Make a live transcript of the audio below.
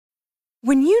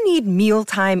When you need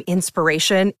mealtime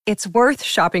inspiration, it's worth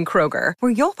shopping Kroger,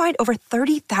 where you'll find over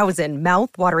 30,000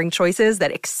 mouth-watering choices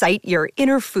that excite your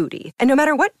inner foodie. And no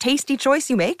matter what tasty choice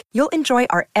you make, you'll enjoy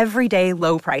our everyday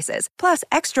low prices, plus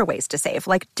extra ways to save,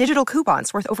 like digital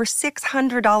coupons worth over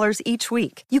 $600 each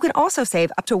week. You can also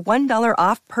save up to $1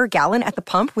 off per gallon at the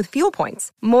pump with fuel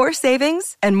points. More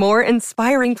savings and more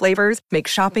inspiring flavors make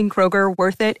shopping Kroger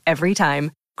worth it every time.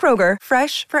 Kroger,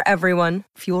 fresh for everyone.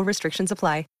 Fuel restrictions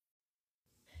apply.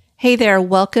 Hey there,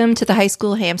 welcome to the High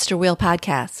School Hamster Wheel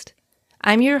podcast.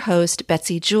 I'm your host,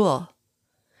 Betsy Jewell.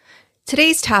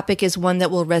 Today's topic is one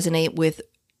that will resonate with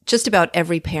just about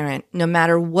every parent, no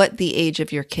matter what the age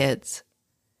of your kids.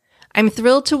 I'm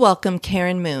thrilled to welcome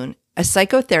Karen Moon, a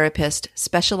psychotherapist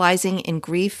specializing in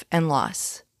grief and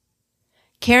loss.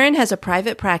 Karen has a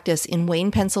private practice in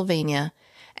Wayne, Pennsylvania,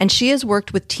 and she has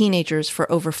worked with teenagers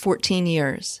for over 14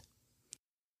 years.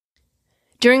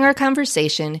 During our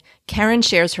conversation, Karen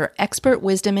shares her expert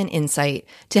wisdom and insight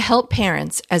to help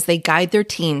parents as they guide their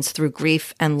teens through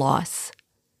grief and loss.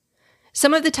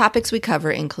 Some of the topics we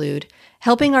cover include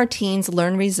helping our teens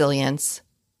learn resilience,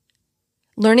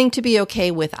 learning to be okay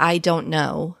with I don't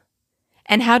know,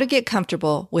 and how to get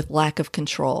comfortable with lack of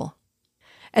control.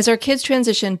 As our kids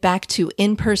transition back to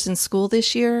in-person school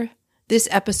this year, this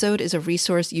episode is a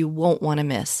resource you won't want to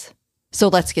miss. So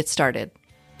let's get started.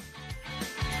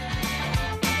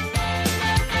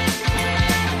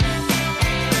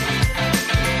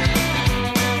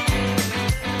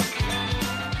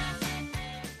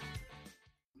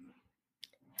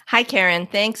 Hi, Karen.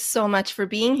 Thanks so much for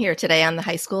being here today on the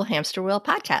High School Hamster Wheel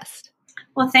podcast.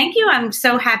 Well, thank you. I'm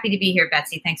so happy to be here,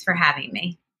 Betsy. Thanks for having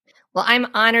me. Well, I'm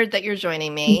honored that you're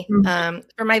joining me.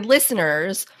 For my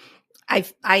listeners,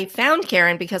 I found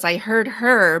Karen because I heard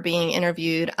her being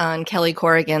interviewed on Kelly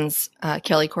Corrigan's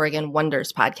Kelly Corrigan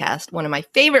Wonders podcast, one of my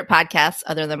favorite podcasts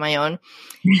other than my own.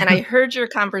 And I heard your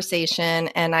conversation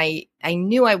and I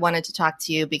knew I wanted to talk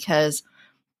to you because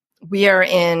we are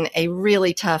in a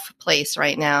really tough place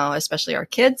right now, especially our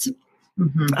kids,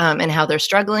 and how they're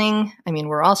struggling. I mean,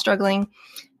 we're all struggling.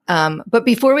 But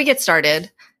before we get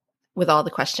started with all the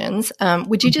questions,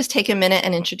 would you just take a minute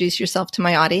and introduce yourself to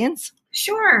my audience?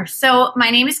 Sure. So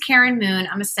my name is Karen Moon.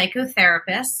 I'm a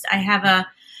psychotherapist. I have a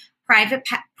private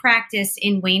practice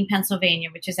in Wayne, Pennsylvania,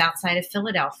 which is outside of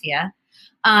Philadelphia.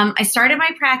 I started my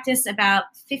practice about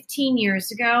 15 years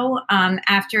ago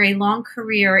after a long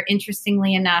career,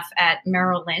 interestingly enough, at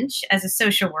Merrill Lynch as a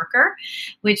social worker,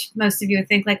 which most of you would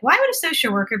think, like, why would a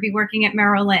social worker be working at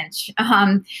Merrill Lynch?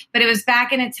 But it was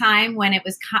back in a time when it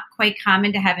was quite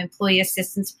common to have employee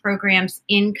assistance programs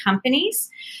in companies.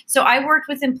 So I worked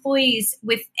with employees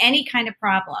with any kind of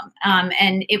problem,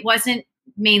 and it wasn't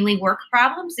mainly work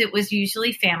problems. It was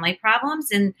usually family problems.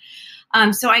 And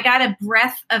so I got a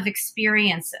breadth of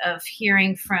experience of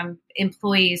hearing from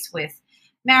employees with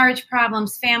marriage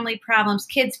problems, family problems,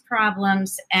 kids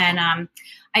problems. And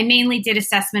I mainly did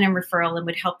assessment and referral and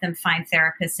would help them find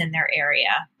therapists in their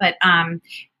area. But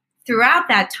throughout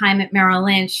that time at Merrill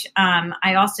Lynch,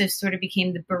 I also sort of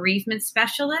became the bereavement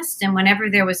specialist. And whenever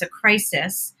there was a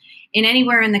crisis in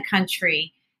anywhere in the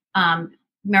country,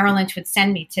 Merrill Lynch would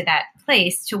send me to that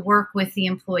place to work with the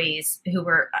employees who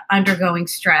were undergoing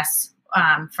stress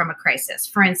from a crisis.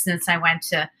 For instance, I went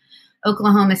to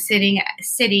Oklahoma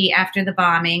City after the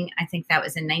bombing. I think that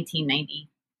was in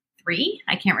 1993.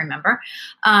 I can't remember.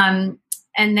 And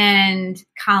then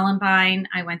Columbine,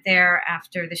 I went there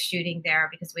after the shooting there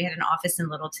because we had an office in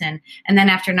Littleton. And then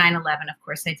after 9/11, of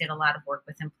course, I did a lot of work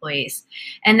with employees.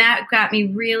 And that got me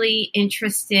really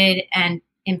interested and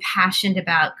impassioned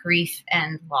about grief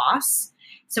and loss.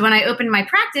 So when I opened my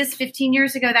practice 15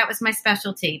 years ago, that was my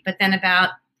specialty. But then about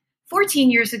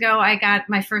 14 years ago, I got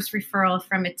my first referral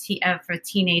from for a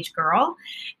teenage girl.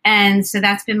 And so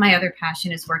that's been my other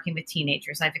passion, is working with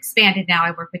teenagers. I've expanded now.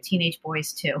 I work with teenage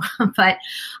boys too, but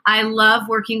I love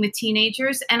working with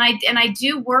teenagers. And I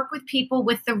do work with people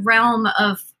with the realm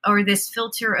of, or this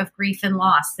filter of grief and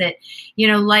loss that,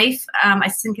 life, I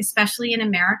think especially in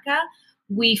America,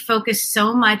 we focus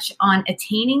so much on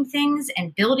attaining things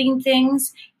and building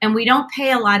things, and we don't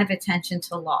pay a lot of attention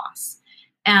to loss.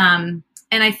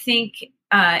 And I think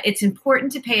it's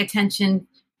important to pay attention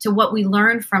to what we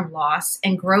learn from loss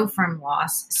and grow from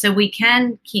loss so we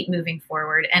can keep moving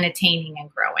forward and attaining and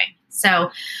growing.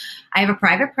 So I have a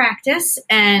private practice,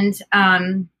 and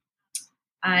I've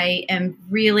been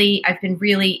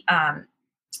really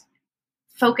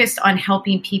focused on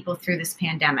helping people through this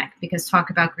pandemic, because talk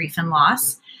about grief and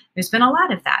loss, there's been a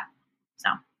lot of that. So.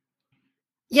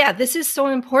 Yeah, this is so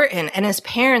important. And as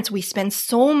parents, we spend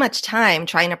so much time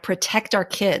trying to protect our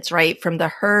kids, right? From the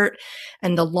hurt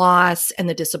and the loss and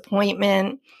the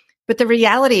disappointment. But the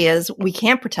reality is we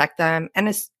can't protect them.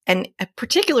 And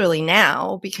particularly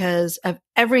now because of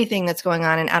everything that's going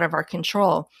on and out of our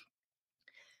control.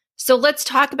 So let's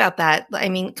talk about that. I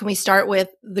mean, can we start with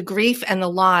the grief and the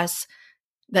loss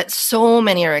that so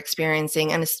many are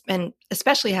experiencing and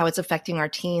especially how it's affecting our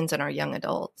teens and our young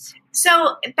adults?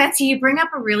 So, Betsy, you bring up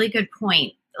a really good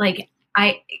point. Like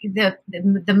the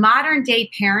modern day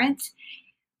parent,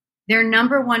 their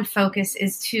number one focus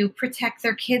is to protect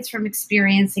their kids from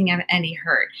experiencing any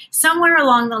hurt. Somewhere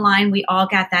along the line, we all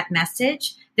got that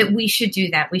message that we should do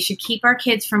that. We should keep our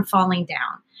kids from falling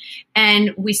down.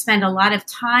 And we spend a lot of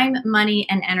time, money,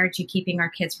 and energy keeping our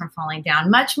kids from falling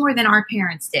down, much more than our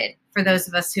parents did. For those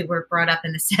of us who were brought up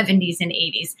in the 70s and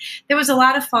 80s, there was a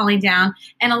lot of falling down.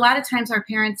 And a lot of times our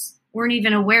parents weren't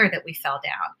even aware that we fell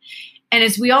down. And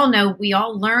as we all know, we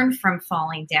all learn from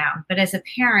falling down. But as a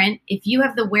parent, if you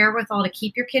have the wherewithal to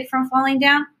keep your kid from falling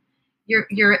down,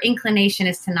 your inclination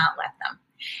is to not let them.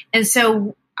 And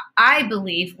so I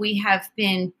believe we have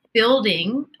been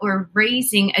building or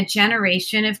raising a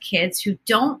generation of kids who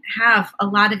don't have a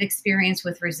lot of experience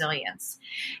with resilience.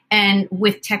 And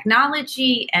with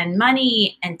technology and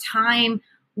money and time,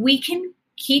 we can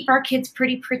keep our kids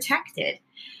pretty protected.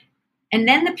 And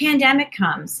then the pandemic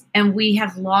comes and we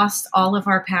have lost all of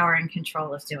our power and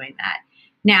control of doing that.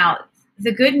 Now,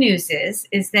 the good news is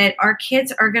that our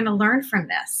kids are going to learn from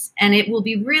this. And it will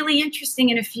be really interesting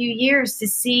in a few years to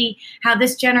see how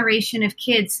this generation of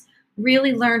kids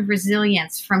really learned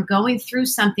resilience from going through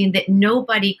something that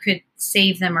nobody could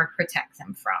save them or protect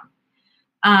them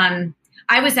from.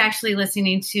 I was actually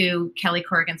listening to Kelly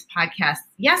Corrigan's podcast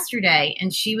yesterday,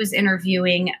 and she was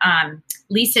interviewing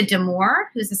Lisa Damour,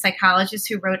 who's a psychologist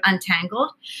who wrote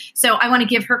Untangled. So I want to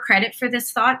give her credit for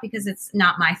this thought because it's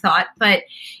not my thought. But,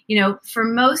 you know, for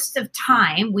most of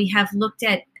time, we have looked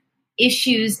at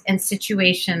issues and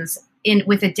situations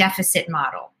with a deficit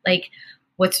model. Like,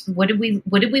 what did we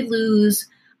lose?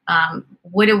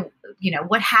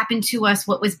 What happened to us?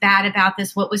 What was bad about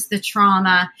this? What was the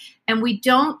trauma? And we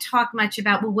don't talk much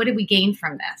about, well, what did we gain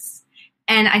from this?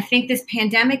 And I think this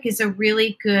pandemic is a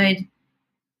really good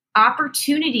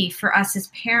opportunity for us as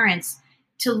parents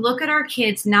to look at our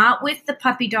kids, not with the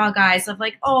puppy dog eyes of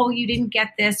like, oh, you didn't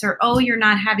get this, or, oh, you're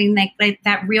not having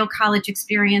that real college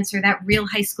experience or that real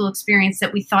high school experience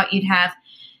that we thought you'd have.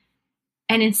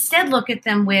 And instead look at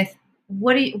them with,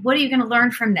 what are you going to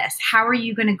learn from this? How are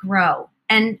you going to grow?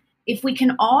 And if we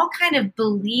can all kind of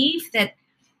believe that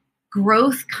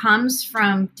growth comes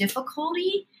from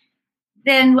difficulty,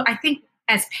 then I think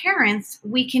as parents,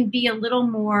 we can be a little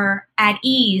more at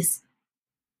ease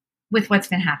with what's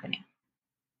been happening.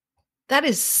 That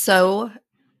is so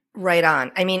right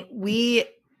on. I mean, we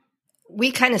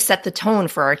kind of set the tone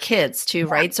for our kids too,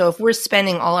 right? So if we're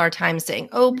spending all our time saying,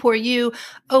 oh, poor you,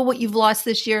 oh, what you've lost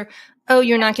this year, oh,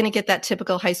 you're not going to get that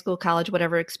typical high school, college,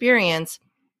 whatever experience.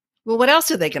 Well, what else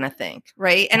are they going to think,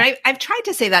 right? And I've tried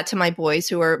to say that to my boys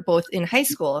who are both in high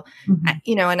school,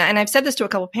 and I've said this to a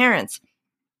couple of parents.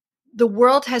 The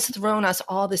world has thrown us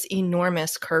all this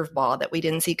enormous curveball that we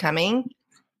didn't see coming.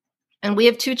 And we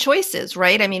have two choices,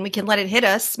 right? I mean, we can let it hit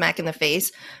us smack in the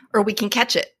face, or we can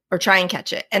catch it or try and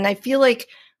catch it. And I feel like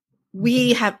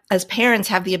we have, as parents,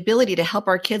 have the ability to help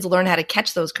our kids learn how to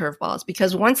catch those curveballs,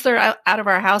 because once they're out of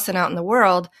our house and out in the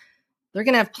world, they're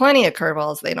going to have plenty of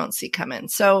curveballs they don't see coming.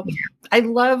 So I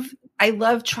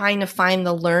love trying to find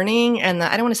the learning and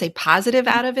I don't want to say positive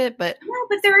out of it, but no,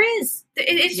 but there is.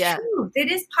 It is true. It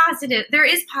is positive. There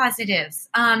is positives.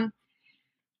 I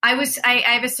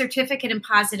have a certificate in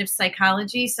positive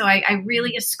psychology, so I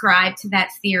really ascribe to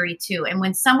that theory too. And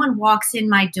when someone walks in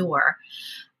my door,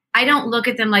 I don't look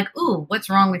at them like, ooh, what's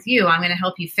wrong with you? I'm going to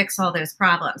help you fix all those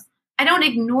problems. I don't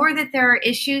ignore that there are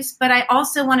issues, but I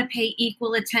also want to pay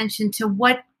equal attention to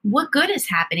what good is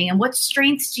happening and what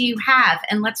strengths do you have,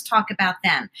 and let's talk about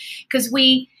them. Because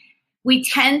we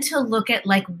tend to look at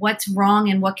like what's wrong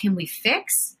and what can we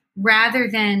fix rather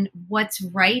than what's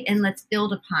right and let's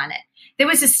build upon it. There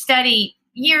was a study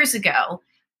years ago,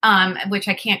 which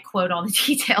I can't quote all the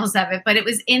details of it, but it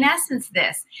was in essence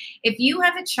this. If you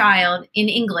have a child in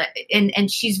English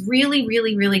and she's really,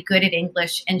 really, really good at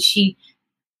English, and she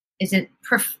is a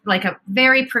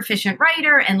very proficient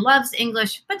writer and loves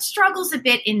English, but struggles a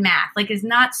bit in math, like is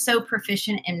not so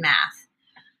proficient in math,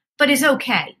 but is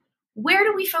okay. Where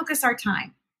do we focus our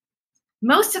time?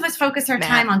 Most of us focus our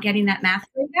time on getting that math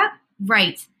grade up.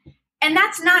 Right. And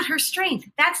that's not her strength.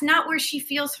 That's not where she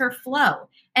feels her flow.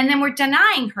 And then we're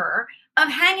denying her of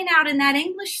hanging out in that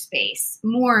English space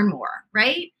more and more,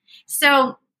 right?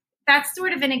 So that's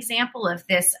sort of an example of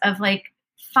this, of like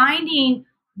finding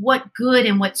what good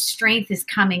and what strength is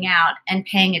coming out and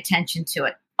paying attention to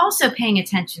it. Also paying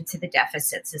attention to the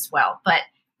deficits as well, but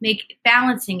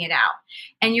balancing it out.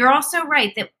 And you're also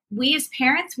right that we as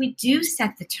parents, we do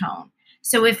set the tone.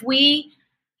 So if we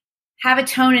have a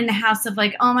tone in the house of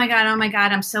like, oh my God,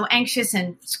 I'm so anxious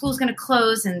and school's going to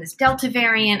close and this Delta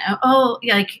variant,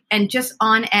 and just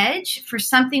on edge for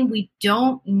something we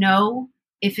don't know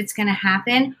if it's going to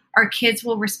happen, our kids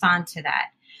will respond to that.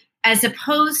 As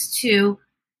opposed to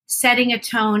setting a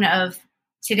tone of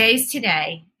today's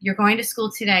today, you're going to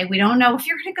school today. We don't know if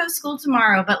you're going to go to school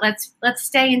tomorrow, but let's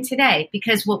stay in today,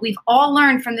 because what we've all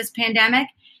learned from this pandemic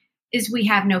is we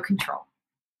have no control.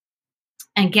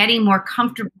 And getting more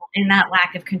comfortable in that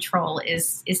lack of control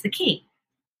is the key.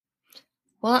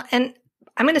 Well, and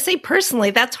I'm going to say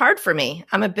personally, that's hard for me.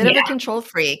 I'm a bit of a control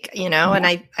freak, and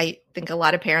I think a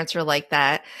lot of parents are like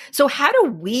that. So how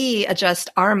do we adjust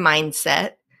our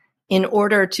mindset in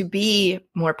order to be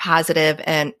more positive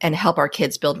and help our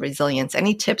kids build resilience?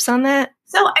 Any tips on that?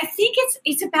 So I think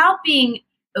it's about being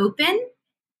open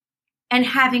and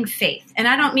having faith. And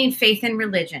I don't mean faith in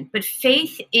religion, but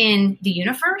faith in the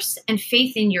universe and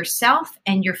faith in yourself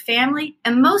and your family.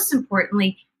 And most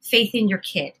importantly, faith in your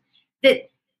kid, that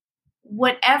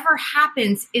whatever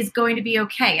happens is going to be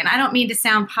okay. And I don't mean to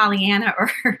sound Pollyanna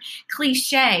or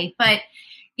cliche, but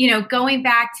going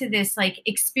back to this like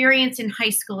experience in high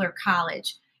school or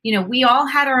college, we all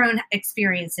had our own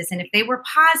experiences. And if they were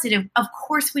positive, of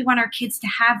course we want our kids to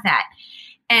have that.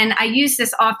 And I use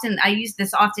this often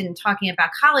in talking about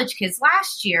college kids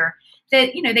last year,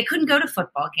 that, they couldn't go to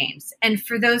football games. And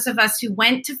for those of us who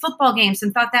went to football games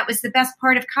and thought that was the best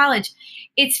part of college,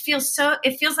 it feels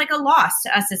like a loss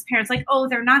to us as parents, like, oh,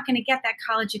 they're not going to get that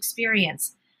college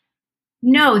experience.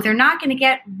 No, they're not going to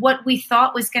get what we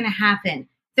thought was going to happen.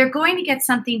 They're going to get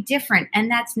something different. And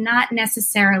that's not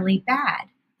necessarily bad.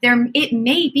 It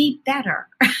may be better.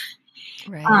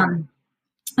 Right.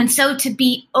 And so to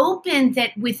be open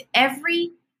that with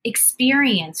every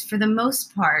experience, for the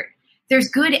most part, there's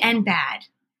good and bad.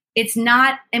 It's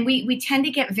not, and we tend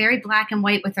to get very black and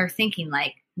white with our thinking,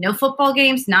 like no football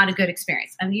games, not a good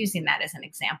experience. I'm using that as an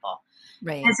example.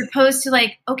 Right. As opposed to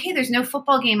like, okay, there's no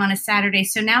football game on a Saturday.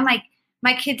 So now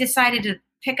my kid decided to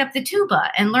pick up the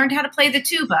tuba and learned how to play the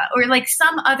tuba, or like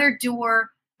some other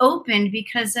door opened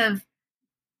because of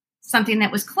something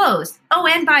that was closed. Oh,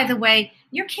 and by the way,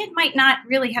 your kid might not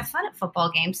really have fun at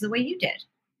football games the way you did.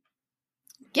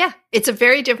 Yeah, it's a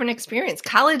very different experience.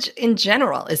 College in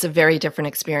general is a very different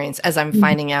experience, as I'm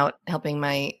finding out helping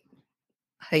my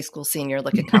high school senior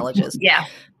look at colleges. Yeah.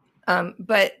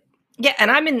 But yeah,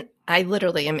 and I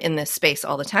literally am in this space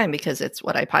all the time because it's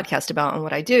what I podcast about and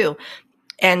what I do.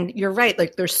 And you're right.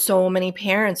 Like there's so many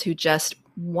parents who just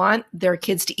want their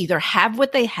kids to either have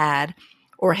what they had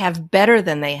or have better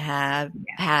than they have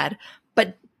had,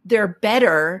 but their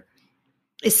better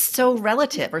is so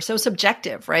relative or so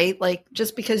subjective, right? Like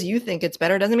just because you think it's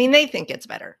better doesn't mean they think it's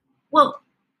better. Well,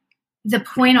 the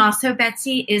point also,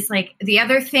 Betsy, is like the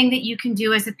other thing that you can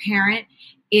do as a parent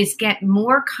is get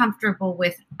more comfortable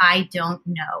with, I don't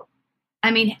know. I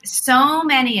mean, so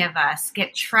many of us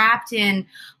get trapped in,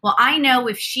 well, I know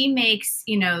if she makes,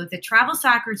 the travel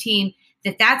soccer team,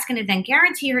 that's going to then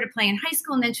guarantee her to play in high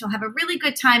school and then she'll have a really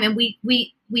good time. And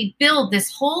we build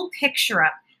this whole picture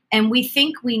up and we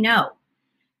think we know,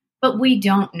 but we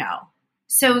don't know.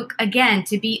 So again,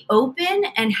 to be open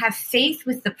and have faith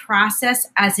with the process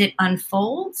as it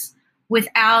unfolds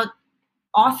without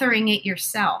authoring it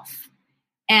yourself.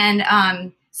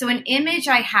 And so an image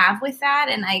I have with that,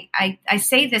 and I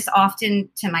say this often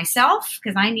to myself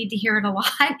because I need to hear it a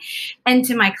lot, and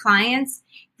to my clients,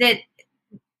 that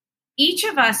each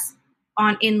of us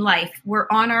in life, we're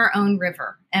on our own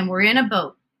river and we're in a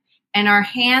boat and our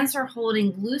hands are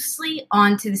holding loosely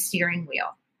onto the steering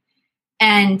wheel.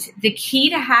 And the key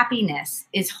to happiness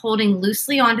is holding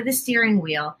loosely onto the steering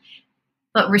wheel,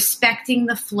 but respecting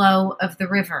the flow of the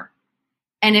river.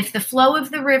 And if the flow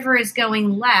of the river is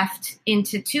going left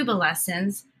into tuba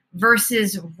lessons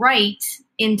versus right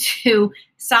into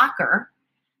soccer,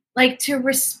 like to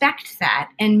respect that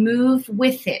and move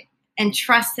with it and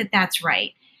trust that that's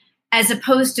right, as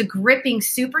opposed to gripping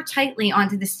super tightly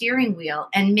onto the steering wheel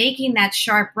and making that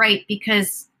sharp right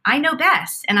because I know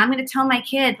best. And I'm going to tell my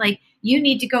kid, like, you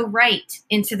need to go right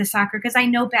into the soccer because I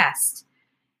know best.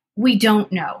 We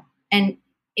don't know. And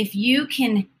if you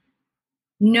can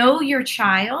know your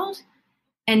child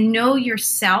and know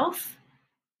yourself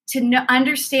to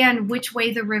understand which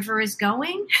way the river is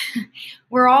going,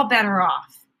 we're all better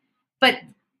off. But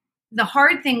the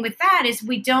hard thing with that is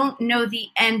we don't know the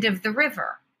end of the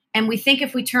river. And we think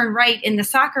if we turn right in the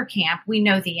soccer camp, we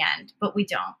know the end, but we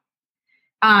don't.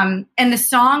 And the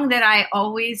song that I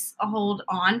always hold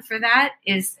on for that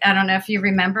is, I don't know if you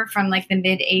remember from like the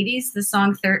mid 80s, the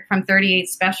song from 38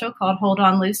 Special called Hold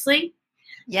On Loosely.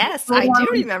 Yes, I do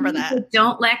remember that.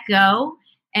 Don't let go.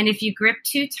 And if you grip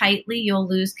too tightly, you'll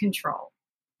lose control.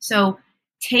 So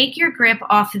take your grip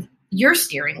off of your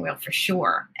steering wheel for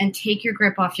sure, and take your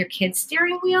grip off your kid's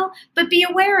steering wheel, but be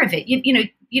aware of it.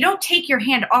 You don't take your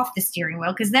hand off the steering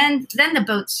wheel, because then the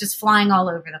boat's just flying all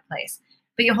over the place.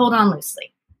 But you hold on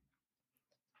loosely.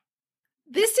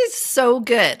 This is so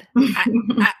good.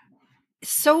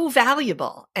 So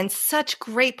valuable and such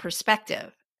great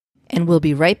perspective. And we'll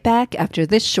be right back after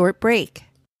this short break.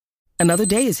 Another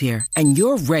day is here, and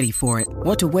you're ready for it.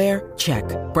 What to wear? Check.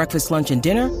 Breakfast, lunch, and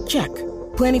dinner? Check.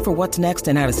 Planning for what's next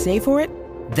and how to save for it?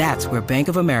 That's where Bank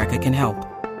of America can help.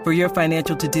 For your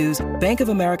financial to-dos, Bank of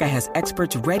America has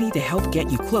experts ready to help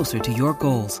get you closer to your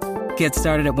goals. Get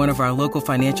started at one of our local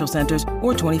financial centers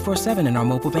or 24/7 in our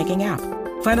mobile banking app.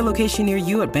 Find a location near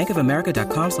you at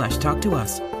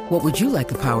bankofamerica.com/talktous. What would you like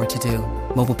the power to do?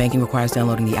 Mobile banking requires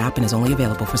downloading the app and is only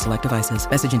available for select devices.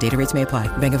 Message and data rates may apply.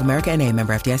 Bank of America NA,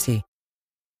 member FDIC.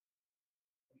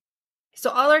 So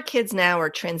all our kids now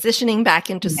are transitioning back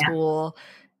into school.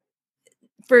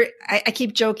 I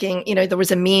keep joking, there was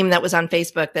a meme that was on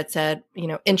Facebook that said,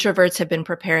 introverts have been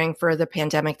preparing for the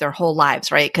pandemic their whole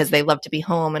lives, right? Because they love to be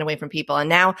home and away from people. And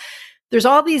now there's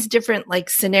all these different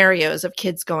scenarios of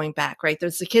kids going back, right?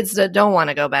 There's the kids that don't want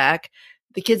to go back,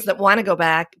 the kids that want to go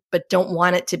back, but don't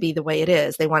want it to be the way it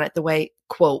is. They want it the way,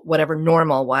 quote, whatever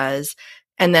normal was.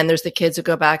 And then there's the kids who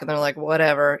go back and they're like,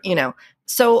 whatever,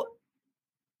 So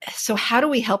how do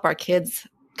we help our kids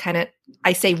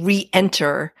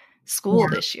re-enter school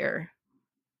this year?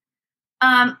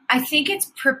 I think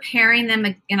it's preparing them,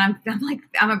 and I'm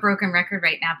a broken record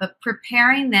right now, but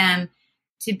preparing them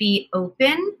to be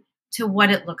open to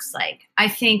what it looks like.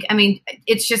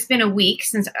 It's just been a week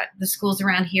since the schools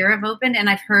around here have opened, and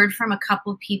I've heard from a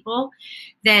couple of people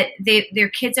that their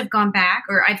kids have gone back,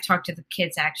 or I've talked to the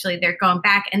kids actually, they're gone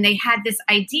back, and they had this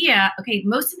idea, okay,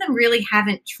 most of them really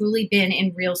haven't truly been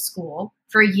in real school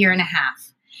for a year and a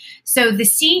half. So the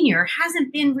senior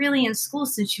hasn't been really in school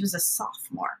since she was a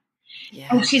sophomore. Yeah.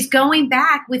 And she's going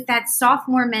back with that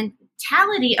sophomore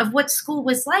mentality of what school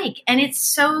was like. And it's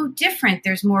so different.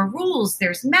 There's more rules.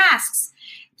 There's masks.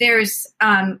 There's,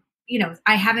 I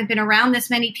haven't been around this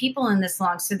many people in this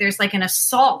long. So there's an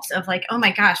assault of oh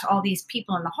my gosh, all these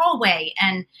people in the hallway.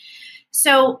 And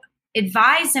so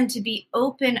advise them to be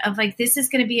open of this is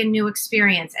going to be a new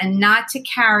experience, and not to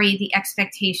carry the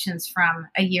expectations from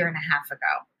a year and a half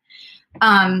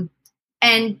ago.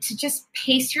 And to just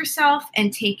pace yourself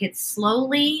and take it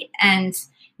slowly, and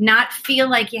not feel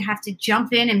like you have to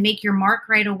jump in and make your mark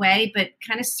right away, but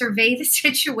kind of survey the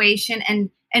situation and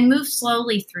move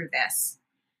slowly through this.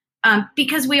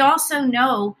 Because we also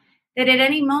know that at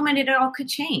any moment it all could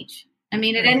change. At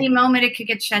any moment it could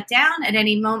get shut down. At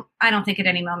any moment, I don't think at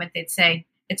any moment they'd say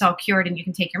it's all cured and you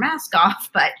can take your mask off.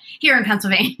 But here in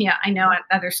Pennsylvania, I know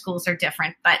other schools are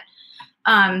different. But,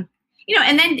 and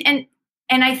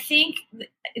I think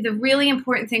the really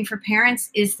important thing for parents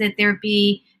is that there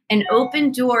be an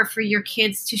open door for your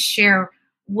kids to share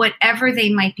whatever they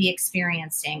might be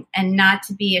experiencing, and not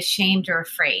to be ashamed or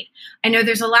afraid. I know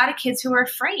there's a lot of kids who are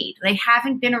afraid. They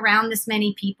haven't been around this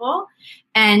many people.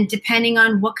 And depending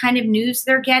on what kind of news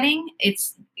they're getting,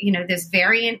 it's, this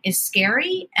variant is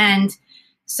scary. And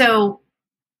so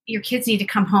your kids need to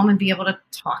come home and be able to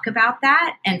talk about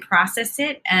that and process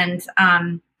it. And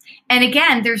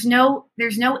again, there's no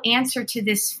answer to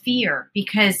this fear,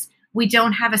 because we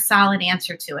don't have a solid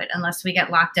answer to it unless we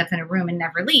get locked up in a room and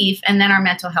never leave. And then our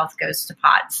mental health goes to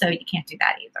pot. So you can't do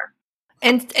that either.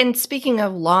 And speaking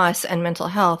of loss and mental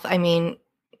health,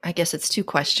 I guess it's two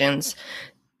questions.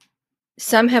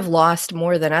 Some have lost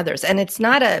more than others, and it's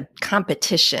not a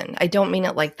competition. I don't mean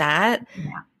it like that,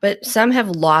 but some have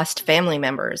lost family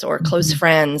members or close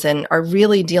friends and are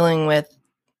really dealing with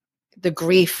the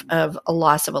grief of a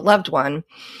loss of a loved one.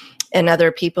 And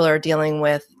other people are dealing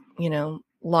with,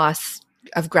 loss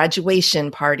of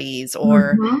graduation parties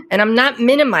and I'm not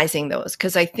minimizing those,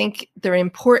 because I think they're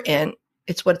important.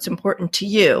 It's what's important to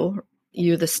you,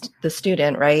 the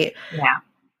student, right? Yeah.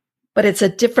 But it's a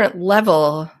different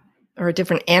level or a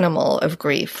different animal of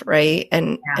grief, right?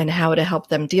 And how to help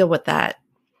them deal with that.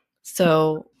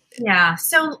 So, yeah.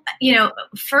 So,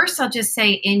 first I'll just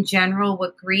say in general,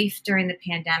 what grief during the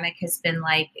pandemic has been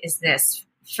like is this.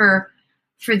 For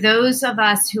those of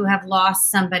us who have lost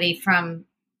somebody from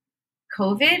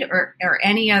COVID or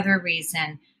any other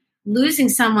reason, losing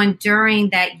someone during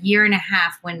that year and a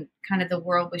half when kind of the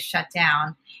world was shut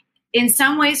down, in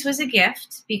some ways was a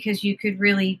gift because you could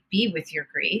really be with your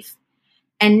grief.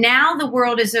 And now the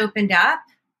world has opened up.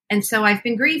 And so I've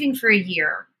been grieving for a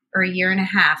year or a year and a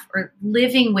half, or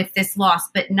living with this loss,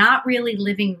 but not really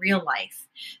living real life.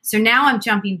 So now I'm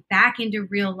jumping back into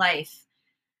real life.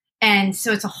 And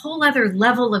so it's a whole other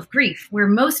level of grief where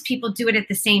most people do it at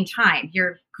the same time.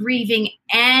 You're grieving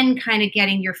and kind of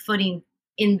getting your footing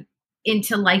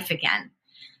into life again.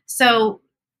 So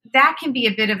that can be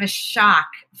a bit of a shock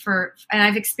and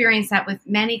I've experienced that with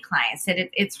many clients, that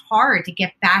it's hard to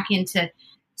get back into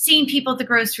seeing people at the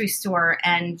grocery store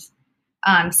and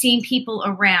seeing people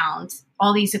around,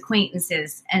 all these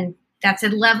acquaintances. And that's a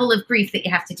level of grief that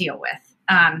you have to deal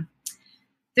with.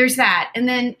 There's that. And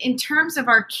then in terms of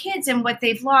our kids and what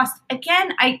they've lost,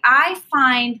 again, I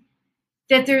find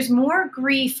that there's more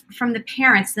grief from the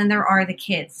parents than there are the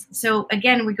kids. So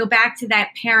again, we go back to that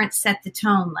parents set the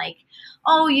tone, like,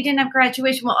 oh, you didn't have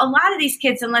graduation. Well, a lot of these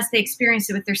kids, unless they experience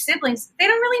it with their siblings, they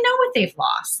don't really know what they've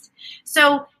lost.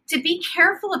 So to be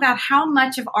careful about how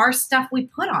much of our stuff we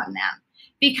put on them,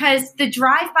 because the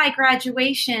drive-by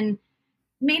graduation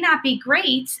may not be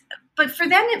great, but for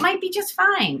them, it might be just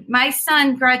fine. My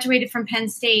son graduated from Penn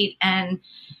State, and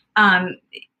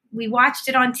we watched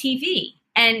it on TV.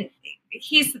 And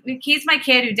he's my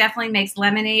kid who definitely makes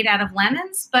lemonade out of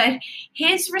lemons. But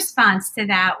his response to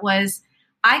that was,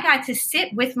 I got to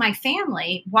sit with my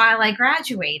family while I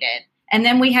graduated. And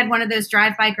then we had one of those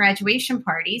drive-by graduation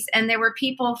parties, and there were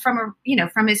people from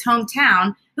his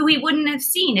hometown who he wouldn't have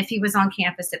seen if he was on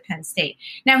campus at Penn State.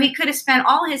 Now, he could have spent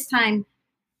all his time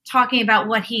talking about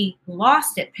what he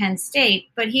lost at Penn State,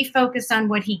 but he focused on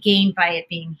what he gained by it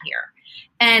being here.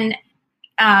 And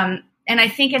I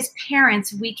think as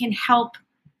parents, we can help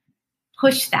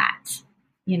push that,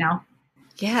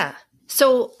 Yeah.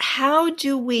 So how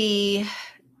do we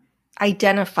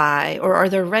identify, or are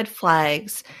there red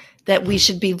flags that we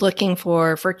should be looking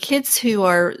for kids who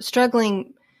are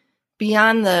struggling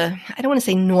beyond I don't want to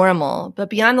say normal, but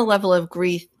beyond the level of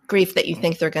grief that you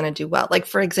think they're going to do well? Like,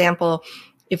 for example,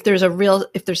 if there's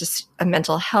a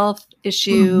mental health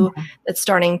issue that's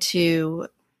starting to,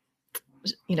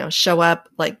 show up,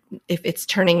 like if it's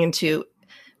turning into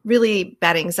really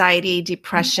bad anxiety,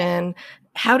 depression,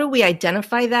 how do we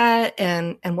identify that,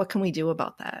 and what can we do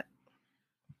about that?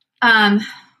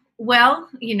 Well,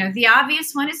 the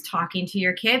obvious one is talking to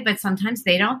your kid, but sometimes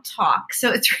they don't talk. So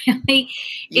it's really,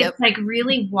 It's like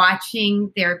really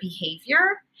watching their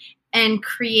behavior and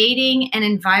creating an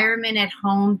environment at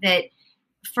home that,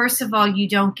 first of all, you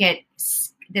don't get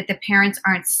that the parents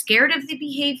aren't scared of the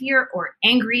behavior or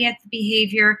angry at the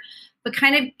behavior, but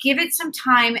kind of give it some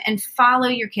time and follow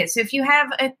your kid. So if you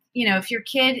have if your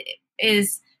kid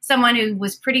is someone who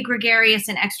was pretty gregarious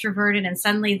and extroverted, and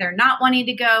suddenly they're not wanting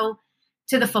to go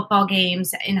to the football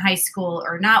games in high school,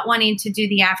 or not wanting to do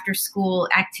the after school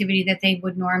activity that they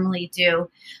would normally do,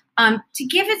 to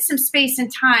give it some space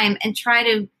and time and try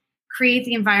to create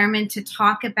the environment to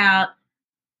talk about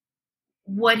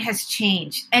what has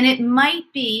changed. And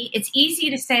it's easy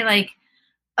to say, like,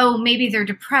 oh, maybe they're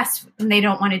depressed and they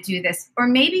don't want to do this. Or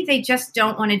maybe they just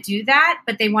don't want to do that,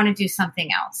 but they want to do something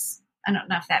else. I don't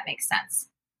know if that makes sense.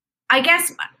 I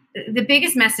guess the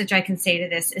biggest message I can say to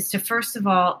this is to, first of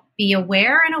all, be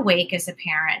aware and awake as a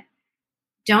parent.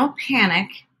 Don't panic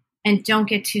and don't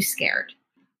get too scared,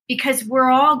 because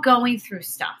we're all going through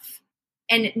stuff,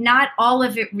 and not all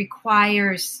of it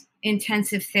requires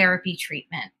intensive therapy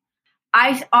treatment.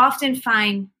 I often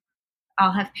find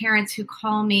I'll have parents who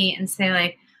call me and say,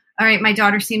 like, all right, my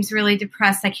daughter seems really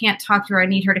depressed. I can't talk to her. I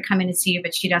need her to come in and see you,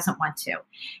 but she doesn't want to.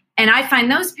 And I find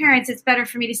those parents, it's better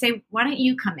for me to say, why don't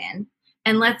you come in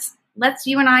and let's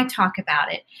you and I talk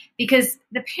about it, because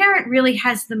the parent really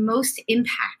has the most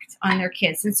impact on their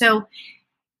kids. And so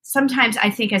sometimes I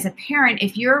think as a parent,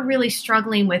 if you're really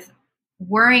struggling with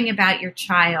worrying about your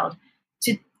child,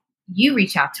 you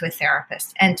reach out to a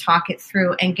therapist and talk it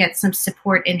through and get some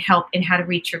support and help in how to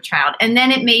reach your child. And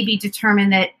then it may be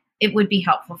determined that it would be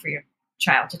helpful for your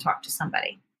child to talk to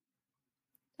somebody.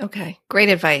 Okay. Great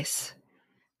advice.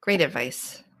 Great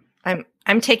advice.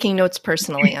 I'm taking notes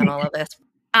personally on all of this.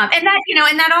 And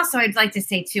that also, I'd like to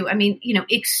say too, I mean,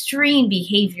 extreme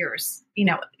behaviors,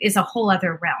 is a whole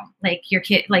other realm, like your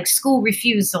kid, like school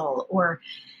refusal, or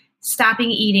stopping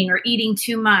eating or eating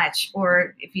too much,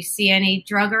 or if you see any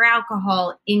drug or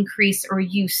alcohol increase or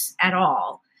use at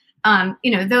all.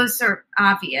 Those are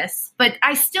obvious, but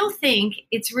I still think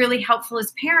it's really helpful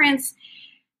as parents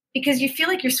because you feel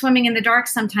like you're swimming in the dark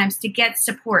sometimes, to get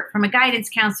support from a guidance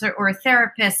counselor or a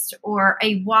therapist or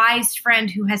a wise friend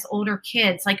who has older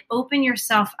kids. Like, open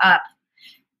yourself up,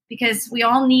 because we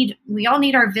all need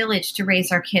our village to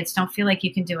raise our kids. Don't feel like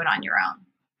you can do it on your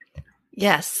own.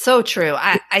 Yes, so true.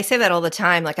 I say that all the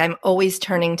time. Like, I'm always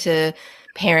turning to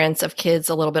parents of kids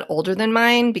a little bit older than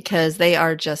mine, because they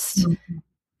are just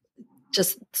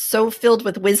so filled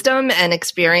with wisdom and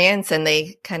experience, and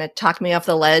they kind of talk me off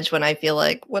the ledge when I feel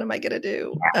like, what am I going to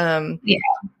do?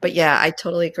 But yeah, I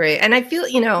totally agree. And I feel,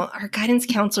 our guidance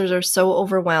counselors are so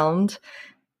overwhelmed,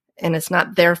 and it's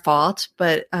not their fault,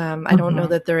 but I don't know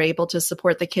that they're able to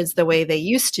support the kids the way they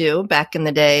used to back in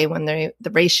the day when the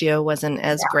ratio wasn't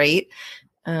as great.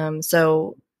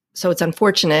 So it's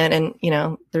unfortunate. And,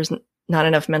 there's not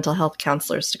enough mental health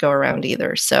counselors to go around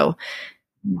either. So,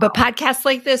 but podcasts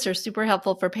like this are super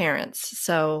helpful for parents.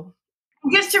 So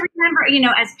just to remember,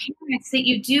 as parents, that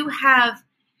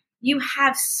you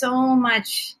have so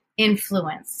much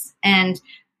influence,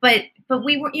 but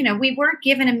we weren't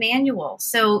given a manual.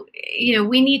 So,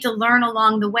 we need to learn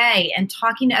along the way, and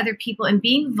talking to other people and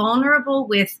being vulnerable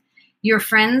with your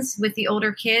friends, with the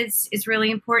older kids, is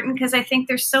really important, because I think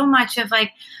there's so much of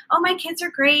like, oh, my kids are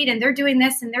great and they're doing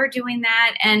this and they're doing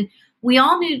that. And we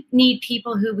all need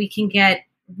people who we can get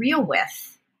real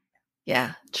with.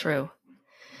 Yeah, true.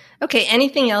 Okay.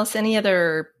 Anything else? Any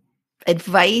other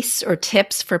advice or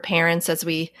tips for parents as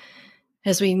we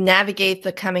navigate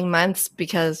the coming months,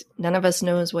 because none of us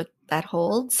knows what that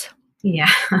holds?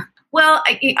 Yeah. Well,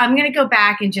 I'm going to go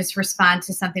back and just respond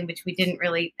to something which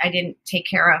I didn't take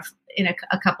care of in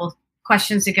a couple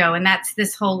questions ago. And that's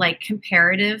this whole like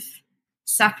comparative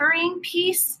suffering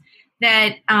piece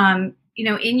that,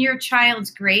 in your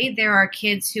child's grade, there are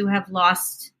kids who have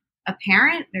lost a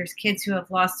parent. There's kids who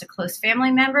have lost a close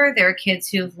family member. There are kids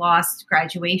who've lost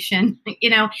graduation.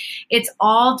 It's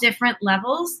all different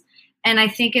levels. And I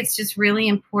think it's just really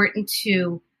important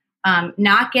to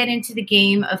not get into the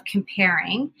game of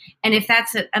comparing. And if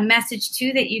that's a message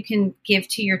too that you can give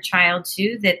to your child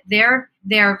too, that their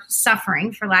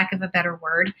suffering, for lack of a better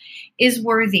word, is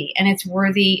worthy, and it's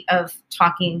worthy of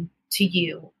talking to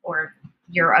you or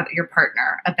your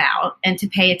partner about, and to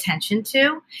pay attention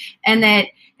to. And that,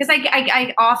 because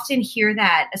I often hear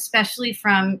that, especially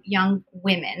from young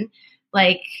women,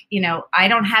 like, I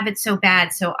don't have it so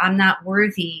bad, so I'm not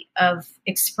worthy of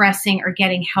expressing or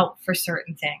getting help for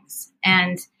certain things.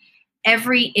 And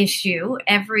every issue,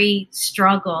 every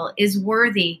struggle is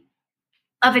worthy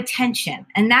of attention.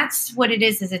 And that's what it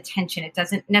is attention. It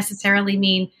doesn't necessarily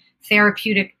mean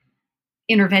therapeutic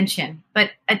intervention,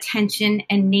 but attention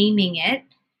and naming it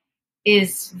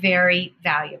is very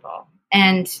valuable.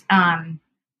 And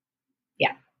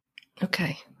yeah.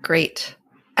 Okay, great.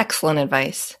 Excellent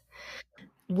advice.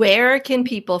 Where can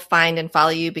people find and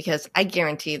follow you? Because I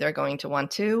guarantee they're going to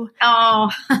want to.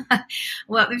 Oh,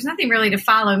 well, there's nothing really to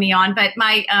follow me on, but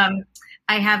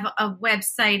I have a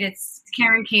website. It's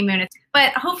Karen K. Moon.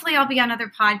 But hopefully I'll be on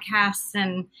other podcasts.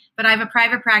 But I have a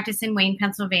private practice in Wayne,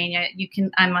 Pennsylvania.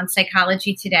 I'm on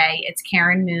Psychology Today. It's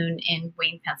Karen Moon in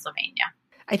Wayne, Pennsylvania.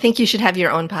 I think you should have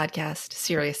your own podcast.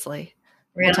 Seriously.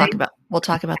 Really? We'll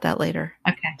talk about that later.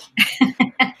 Okay.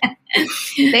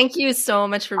 Thank you so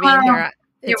much for being here.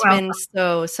 It's welcome. Been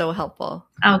so helpful.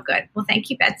 Oh, good. Well, thank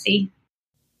you, Betsy.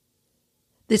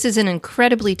 This is an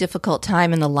incredibly difficult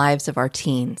time in the lives of our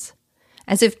teens.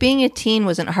 As if being a teen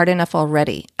wasn't hard enough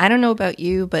already. I don't know about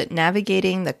you, but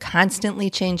navigating the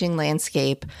constantly changing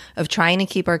landscape of trying to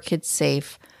keep our kids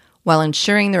safe while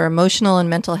ensuring their emotional and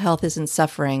mental health isn't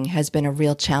suffering has been a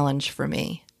real challenge for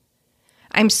me.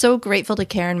 I'm so grateful to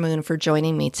Karen Moon for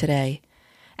joining me today.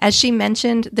 As she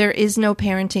mentioned, there is no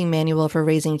parenting manual for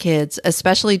raising kids,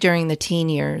 especially during the teen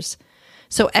years.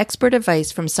 So expert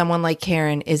advice from someone like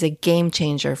Karen is a game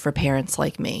changer for parents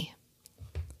like me.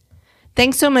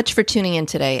 Thanks so much for tuning in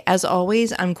today. As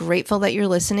always, I'm grateful that you're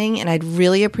listening, and I'd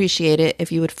really appreciate it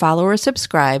if you would follow or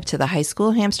subscribe to the High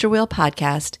School Hamster Wheel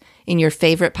podcast in your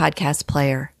favorite podcast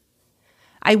player.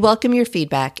 I welcome your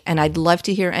feedback, and I'd love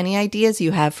to hear any ideas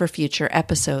you have for future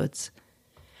episodes.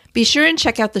 Be sure and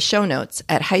check out the show notes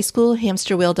at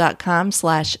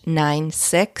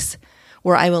highschoolhamsterwheel.com/96,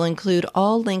 where I will include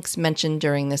all links mentioned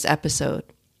during this episode.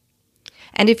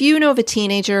 And if you know of a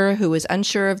teenager who is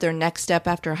unsure of their next step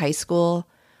after high school,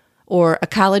 or a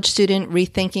college student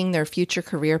rethinking their future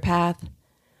career path,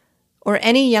 or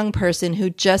any young person who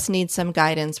just needs some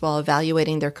guidance while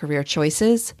evaluating their career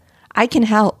choices, I can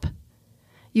help.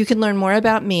 You can learn more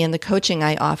about me and the coaching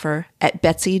I offer at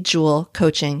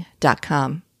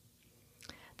betsyjewelcoaching.com.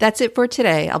 That's it for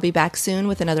today. I'll be back soon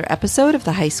with another episode of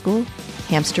the High School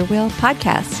Hamster Wheel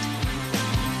podcast.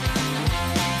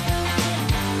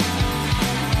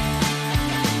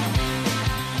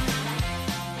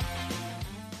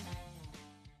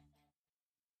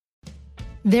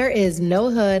 There is no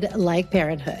hood like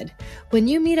parenthood. When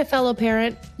you meet a fellow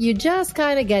parent, you just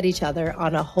kind of get each other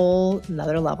on a whole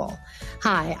nother level.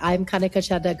 Hi, I'm Kanika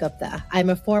Chadda Gupta.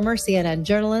 I'm a former CNN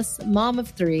journalist, mom of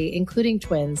 3, including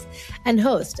twins, and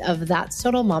host of That's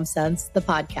Total Mom Sense, the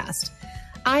podcast.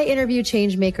 I interview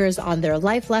changemakers on their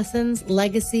life lessons,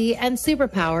 legacy, and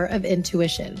superpower of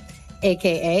intuition,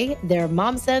 aka their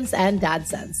mom sense and dad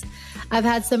sense. I've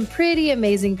had some pretty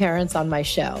amazing parents on my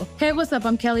show. Hey, what's up?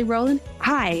 I'm Kelly Rowland.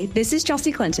 Hi, this is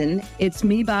Chelsea Clinton. It's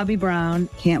me, Bobby Brown.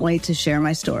 Can't wait to share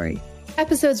my story.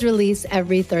 Episodes release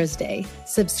every Thursday.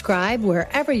 Subscribe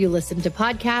wherever you listen to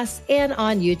podcasts and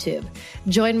on YouTube.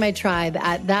 Join my tribe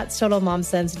at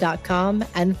thatstotalmomsense.com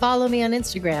and follow me on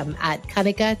Instagram at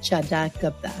Kanika Chadda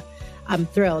Gupta. I'm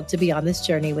thrilled to be on this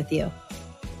journey with you.